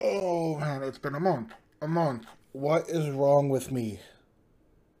Oh man, it's been a month. A month. What is wrong with me?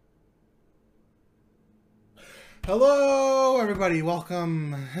 Hello, everybody.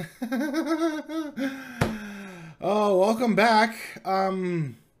 Welcome. Oh, welcome back.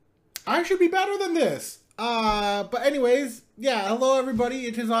 I should be better than this. But anyways, yeah. Hello, everybody.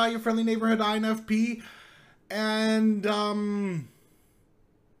 It is I, your friendly neighborhood INFP, and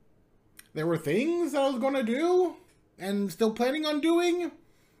there were things I was gonna do, and still planning on doing.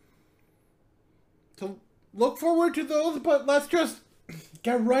 So look forward to those, but let's just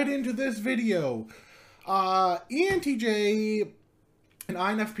get right into this video. ENTJ and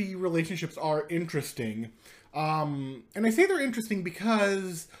INFP relationships are interesting. And I say they're interesting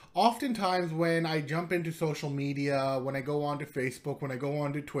because oftentimes when I jump into social media, when I go onto Facebook, when I go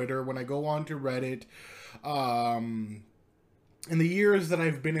onto Twitter, when I go onto Reddit, in the years that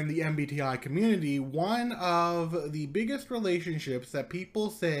I've been in the MBTI community, one of the biggest relationships that people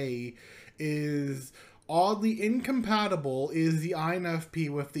say is oddly incompatible is the INFP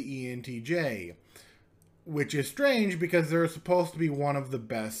with the ENTJ. Which is strange because they're supposed to be one of the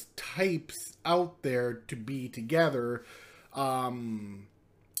best types out there to be together, in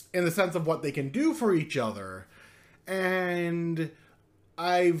the sense of what they can do for each other. And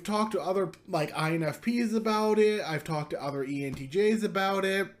I've talked to other INFPs about it. I've talked to other ENTJs about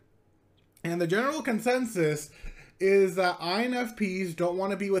it. And the general consensus is that INFPs don't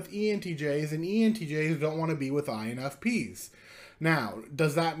want to be with ENTJs and ENTJs don't want to be with INFPs. Now,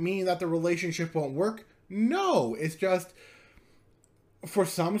 does that mean that the relationship won't work? No, it's just, for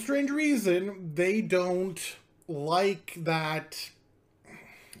some strange reason, they don't like that.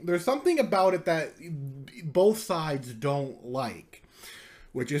 There's something about it that both sides don't like.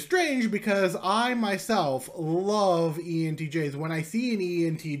 Which is strange because I myself love ENTJs. When I see an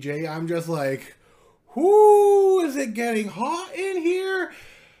ENTJ, I'm just like, whoo, is it getting hot in here?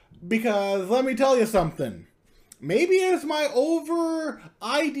 Because let me tell you something. Maybe it's my over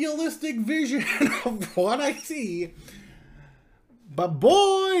idealistic vision of what I see, but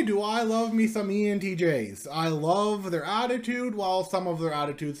boy, do I love me some ENTJs. I love their attitude, while some of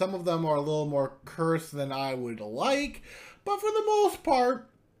them are a little more cursed than I would like, but for the most part,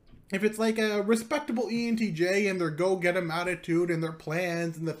 if it's like a respectable ENTJ and their go-get-em attitude and their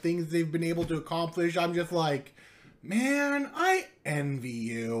plans and the things they've been able to accomplish, I'm just like, man, I envy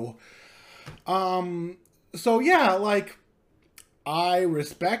you. So yeah, I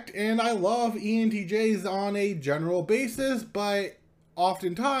respect and I love ENTJs on a general basis, but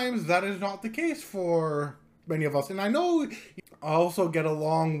oftentimes that is not the case for many of us. And I know I also get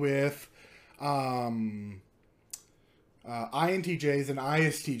along with INTJs and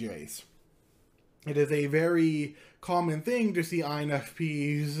ISTJs. It is a very common thing to see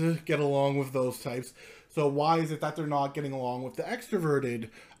INFPs get along with those types. So why is it that they're not getting along with the extroverted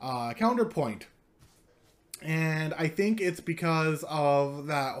counterpoint? And I think it's because of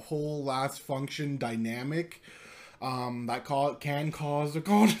that whole last function dynamic that can cause a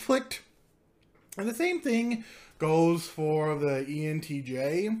conflict. And the same thing goes for the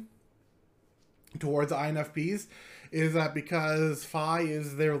ENTJ towards INFPs, is that because phi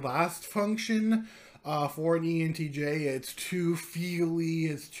is their last function for an ENTJ, it's too feely,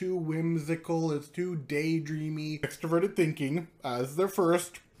 it's too whimsical, it's too daydreamy. Extroverted thinking as their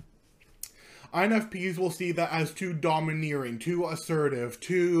first. INFPs will see that as too domineering, too assertive,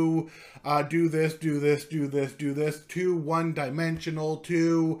 too do this, do this, do this, do this, too one-dimensional,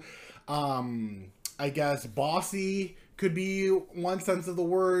 too, I guess, bossy could be one sense of the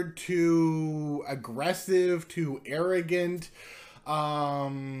word, too aggressive, too arrogant,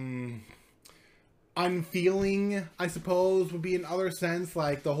 unfeeling, I suppose, would be another sense.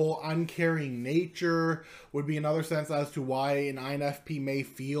 Like the whole uncaring nature would be another sense as to why an INFP may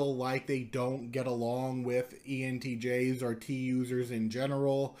feel like they don't get along with ENTJs or T users in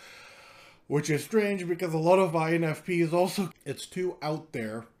general. Which is strange because a lot of INFPs also, it's too out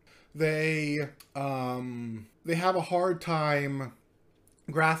there. They have a hard time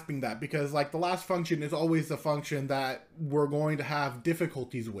grasping that because like the last function is always the function that we're going to have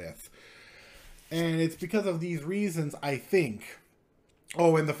difficulties with. And it's because of these reasons, I think.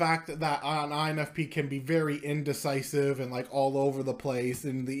 Oh, and the fact that an INFP can be very indecisive and like all over the place,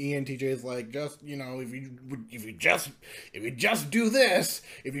 and the ENTJ is like, just, you know, if you just do this,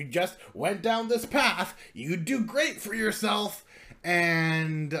 if you just went down this path, you'd do great for yourself.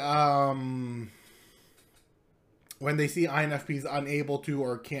 And when they see INFPs unable to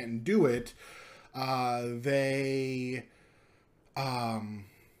or can't do it,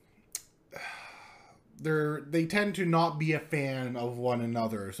 they tend to not be a fan of one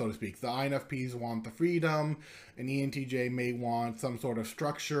another, so to speak. The INFPs want the freedom, and ENTJ may want some sort of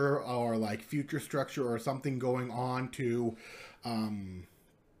structure or like future structure or something going on to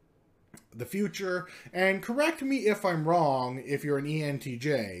the future. And correct me if I'm wrong if you're an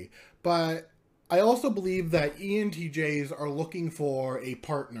ENTJ, but I also believe that ENTJs are looking for a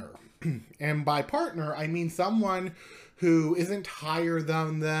partner. And by partner, I mean someone who isn't higher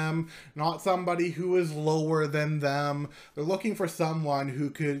than them, not somebody who is lower than them. They're looking for someone who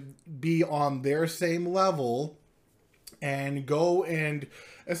could be on their same level and go and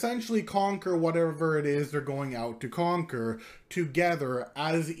essentially conquer whatever it is they're going out to conquer together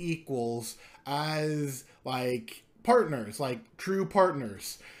as equals, as like partners, like true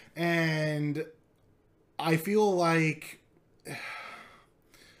partners. And I feel like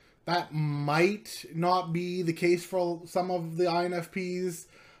that might not be the case for some of the INFPs.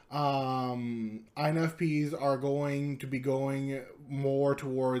 INFPs are going to be going more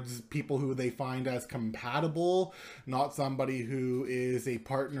towards people who they find as compatible, not somebody who is a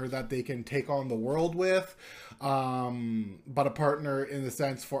partner that they can take on the world with, but a partner in the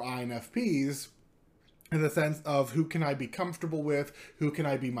sense for INFPs, in the sense of who can I be comfortable with, who can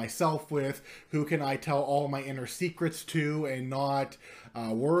I be myself with, who can I tell all my inner secrets to and not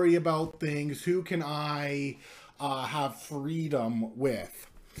worry about things, who can I have freedom with.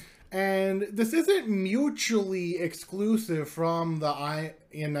 And this isn't mutually exclusive from the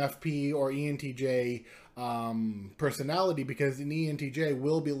INFP or ENTJ personality, because an ENTJ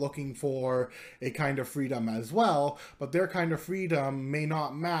will be looking for a kind of freedom as well, but their kind of freedom may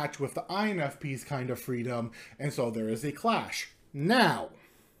not match with the INFP's kind of freedom, and so there is a clash. Now,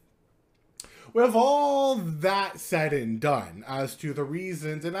 with all that said and done as to the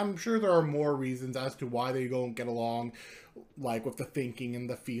reasons, and I'm sure there are more reasons as to why they don't get along, like with the thinking and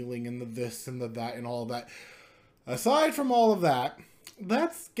the feeling and the this and the that and all of that. Aside from all of that,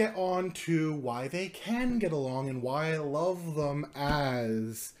 let's get on to why they can get along and why I love them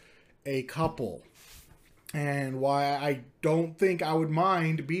as a couple. And why I don't think I would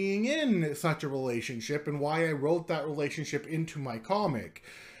mind being in such a relationship, and why I wrote that relationship into my comic.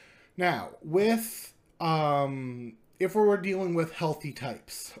 Now, with, if we were dealing with healthy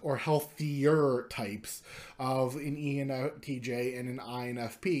types, or healthier types of an ENTJ and an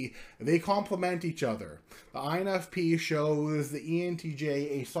INFP, they complement each other. The INFP shows the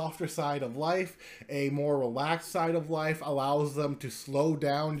ENTJ a softer side of life, a more relaxed side of life, allows them to slow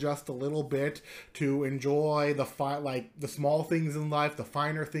down just a little bit, to enjoy the small things in life, the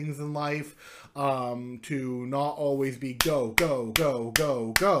finer things in life, to not always be go, go, go,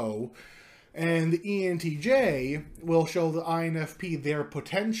 go, go. And the ENTJ will show the INFP their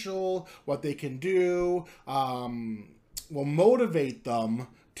potential, what they can do, will motivate them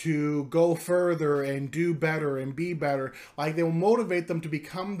to go further and do better and be better. Like, they will motivate them to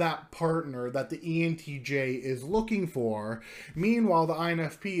become that partner that the ENTJ is looking for. Meanwhile, the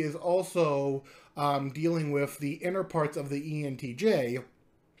INFP is also dealing with the inner parts of the ENTJ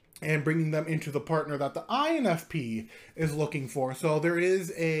and bringing them into the partner that the INFP is looking for. So there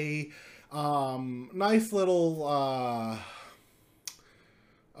is a nice little,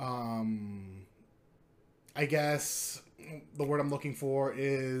 I guess the word I'm looking for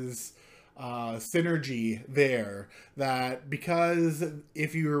is synergy there. That because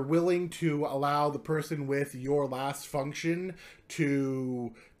if you're willing to allow the person with your last function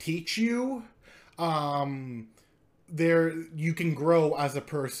to teach you, you can grow as a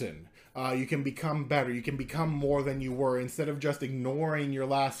person. You can become better. You can become more than you were. Instead of just ignoring your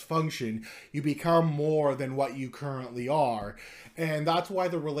last function, you become more than what you currently are. And that's why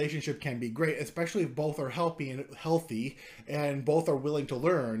the relationship can be great, especially if both are healthy and both are willing to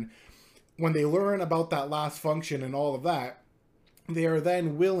learn. When they learn about that last function and all of that, they are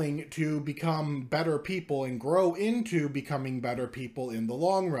then willing to become better people and grow into becoming better people in the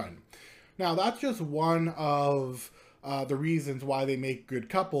long run. Now, that's just one of the reasons why they make good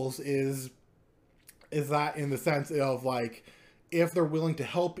couples is that in the sense of, like, if they're willing to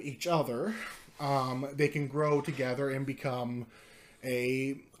help each other, they can grow together and become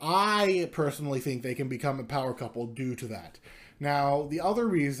I personally think they can become a power couple due to that. Now, the other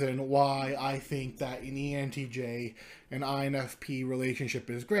reason why I think that an ENTJ and INFP relationship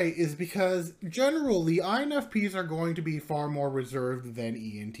is great is because generally INFPs are going to be far more reserved than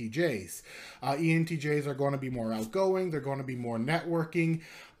ENTJs. ENTJs are going to be more outgoing, they're going to be more networking,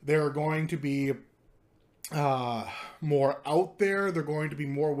 they're going to be more out there, they're going to be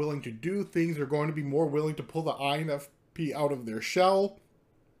more willing to do things, they're going to be more willing to pull the INFP out of their shell.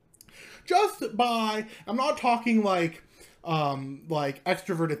 I'm not talking like like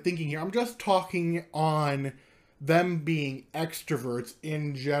extroverted thinking here. I'm just talking on them being extroverts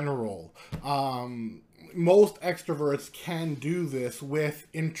in general. Most extroverts can do this with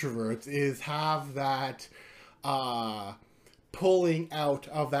introverts, is have that pulling out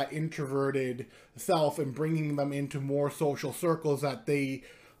of that introverted self and bringing them into more social circles that they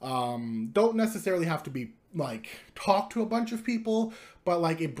don't necessarily have to be like talk to a bunch of people, but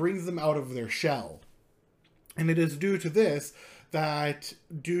like it brings them out of their shell. And it is due to this that,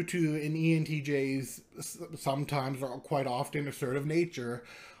 due to an ENTJ's sometimes or quite often assertive nature,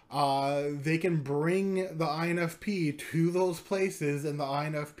 they can bring the INFP to those places, and the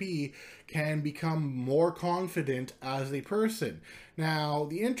INFP can become more confident as a person. Now,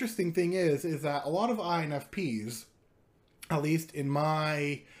 the interesting thing is that a lot of INFPs, at least in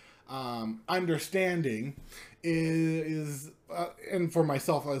my understanding, is and for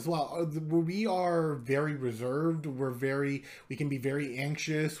myself as well, we are very reserved. We can be very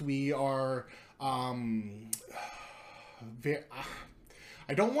anxious. We are very,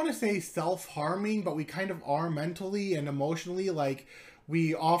 I don't want to say self-harming, but we kind of are mentally and emotionally. Like,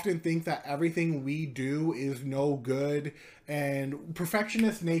 we often think that everything we do is no good, and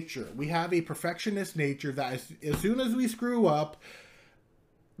perfectionist nature. We have a perfectionist nature that as soon as we screw up,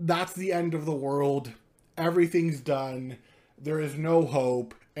 that's the end of the world. Everything's done. There is no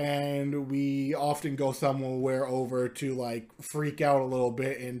hope. And we often go somewhere over to like freak out a little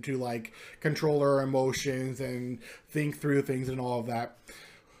bit and to like control our emotions and think through things and all of that.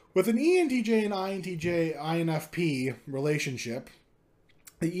 With an ENTJ and INFP relationship,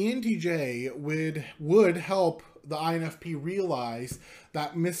 the ENTJ would help the INFP realize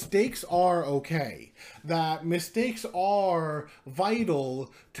that mistakes are okay, that mistakes are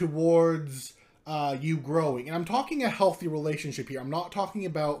vital towards you growing. And I'm talking a healthy relationship here. I'm not talking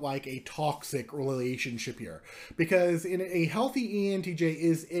about like a toxic relationship here, because in a healthy ENTJ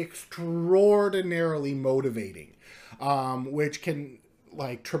is extraordinarily motivating, which can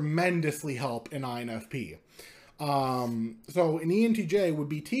like tremendously help an INFP. So an ENTJ would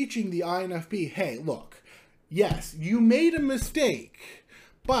be teaching the INFP, hey, look, yes, you made a mistake,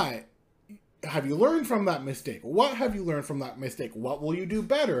 but have you learned from that mistake? What have you learned from that mistake? What will you do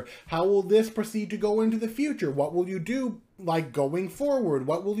better? How will this proceed to go into the future? What will you do like going forward?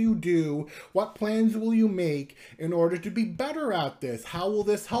 What will you do? What plans will you make in order to be better at this? How will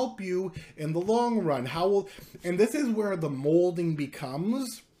this help you in the long run? And this is where the molding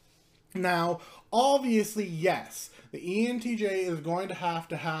becomes. Now, obviously, yes, the ENTJ is going to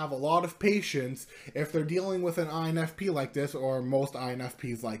have a lot of patience if they're dealing with an INFP like this, or most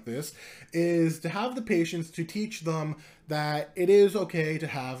INFPs like this, is to have the patience to teach them that it is okay to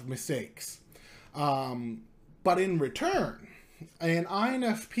have mistakes. But in return, an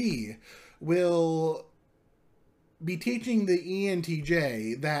INFP will be teaching the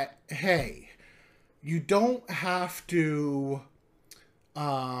ENTJ that, hey, you don't have to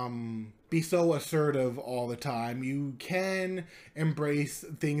be so assertive all the time. You can embrace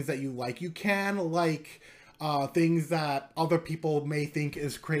things that you like. You can like things that other people may think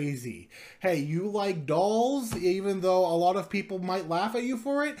is crazy. Hey, you like dolls, even though a lot of people might laugh at you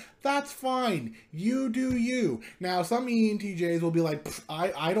for it? That's fine. You do you. Now, some ENTJs will be like,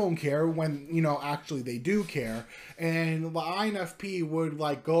 I don't care, when, you know, actually they do care. And the INFP would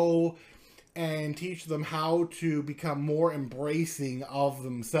like go and teach them how to become more embracing of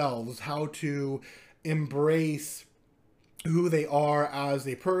themselves, how to embrace who they are as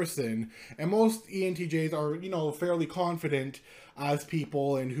a person. And most ENTJs are, you know, fairly confident as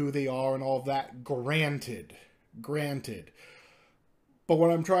people and who they are and all of that, granted. But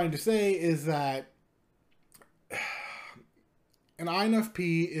what I'm trying to say is that an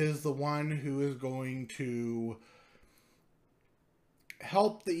INFP is the one who is going to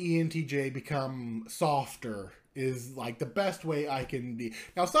help the ENTJ become softer, is like the best way I can be.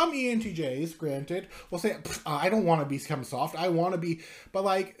 Now, some ENTJs, granted, will say, I don't want to become soft. I want to be, but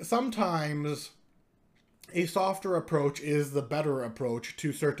like sometimes a softer approach is the better approach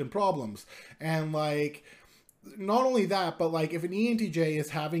to certain problems. And like, not only that, but like if an ENTJ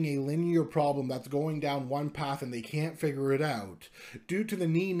is having a linear problem that's going down one path and they can't figure it out, due to the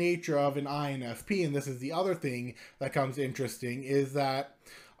knee nature of an INFP, and this is the other thing that comes interesting, is that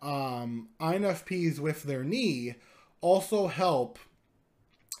INFPs with their knee also help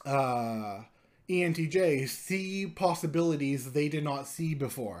ENTJs see possibilities they did not see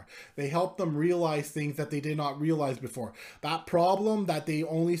before. They help them realize things that they did not realize before. That problem that they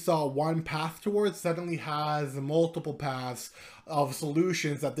only saw one path towards suddenly has multiple paths of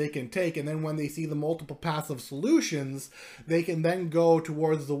solutions that they can take, and then when they see the multiple paths of solutions, they can then go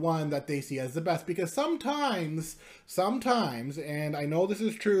towards the one that they see as the best. Because sometimes, and I know this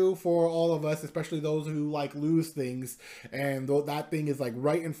is true for all of us, especially those who like lose things, and that thing is like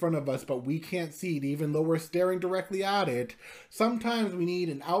right in front of us, but we can't see it even though we're staring directly at it. Sometimes we need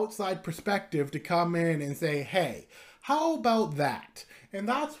an outside perspective to come in and say, hey, how about that? And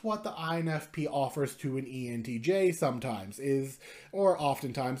that's what the INFP offers to an ENTJ sometimes or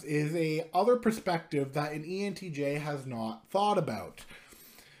oftentimes, is a other perspective that an ENTJ has not thought about.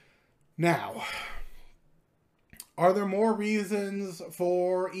 Now, are there more reasons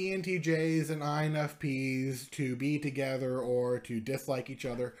for ENTJs and INFPs to be together or to dislike each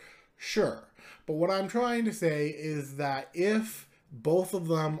other? Sure. But what I'm trying to say is that if both of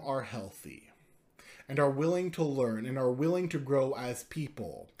them are healthy, and are willing to learn and are willing to grow as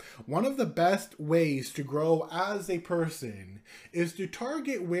people, one of the best ways to grow as a person is to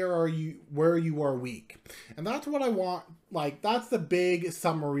target where you are weak. And that's what I want, like, that's the big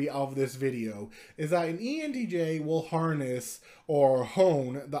summary of this video, is that an ENTJ will harness or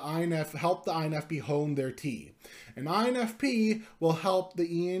hone help the INFP hone their T. An INFP will help the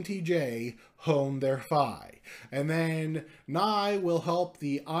ENTJ hone their Phi. And then Ni will help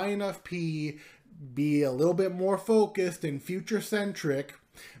the INFP be a little bit more focused and future-centric.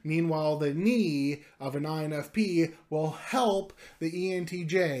 Meanwhile, the Ni of an INFP will help the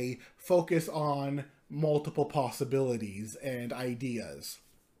ENTJ focus on multiple possibilities and ideas.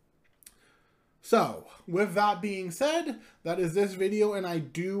 So, with that being said, that is this video, and I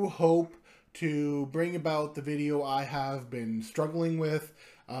do hope to bring about the video I have been struggling with.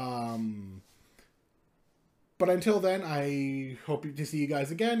 But until then, I hope to see you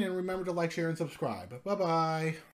guys again, and remember to like, share, and subscribe. Bye-bye.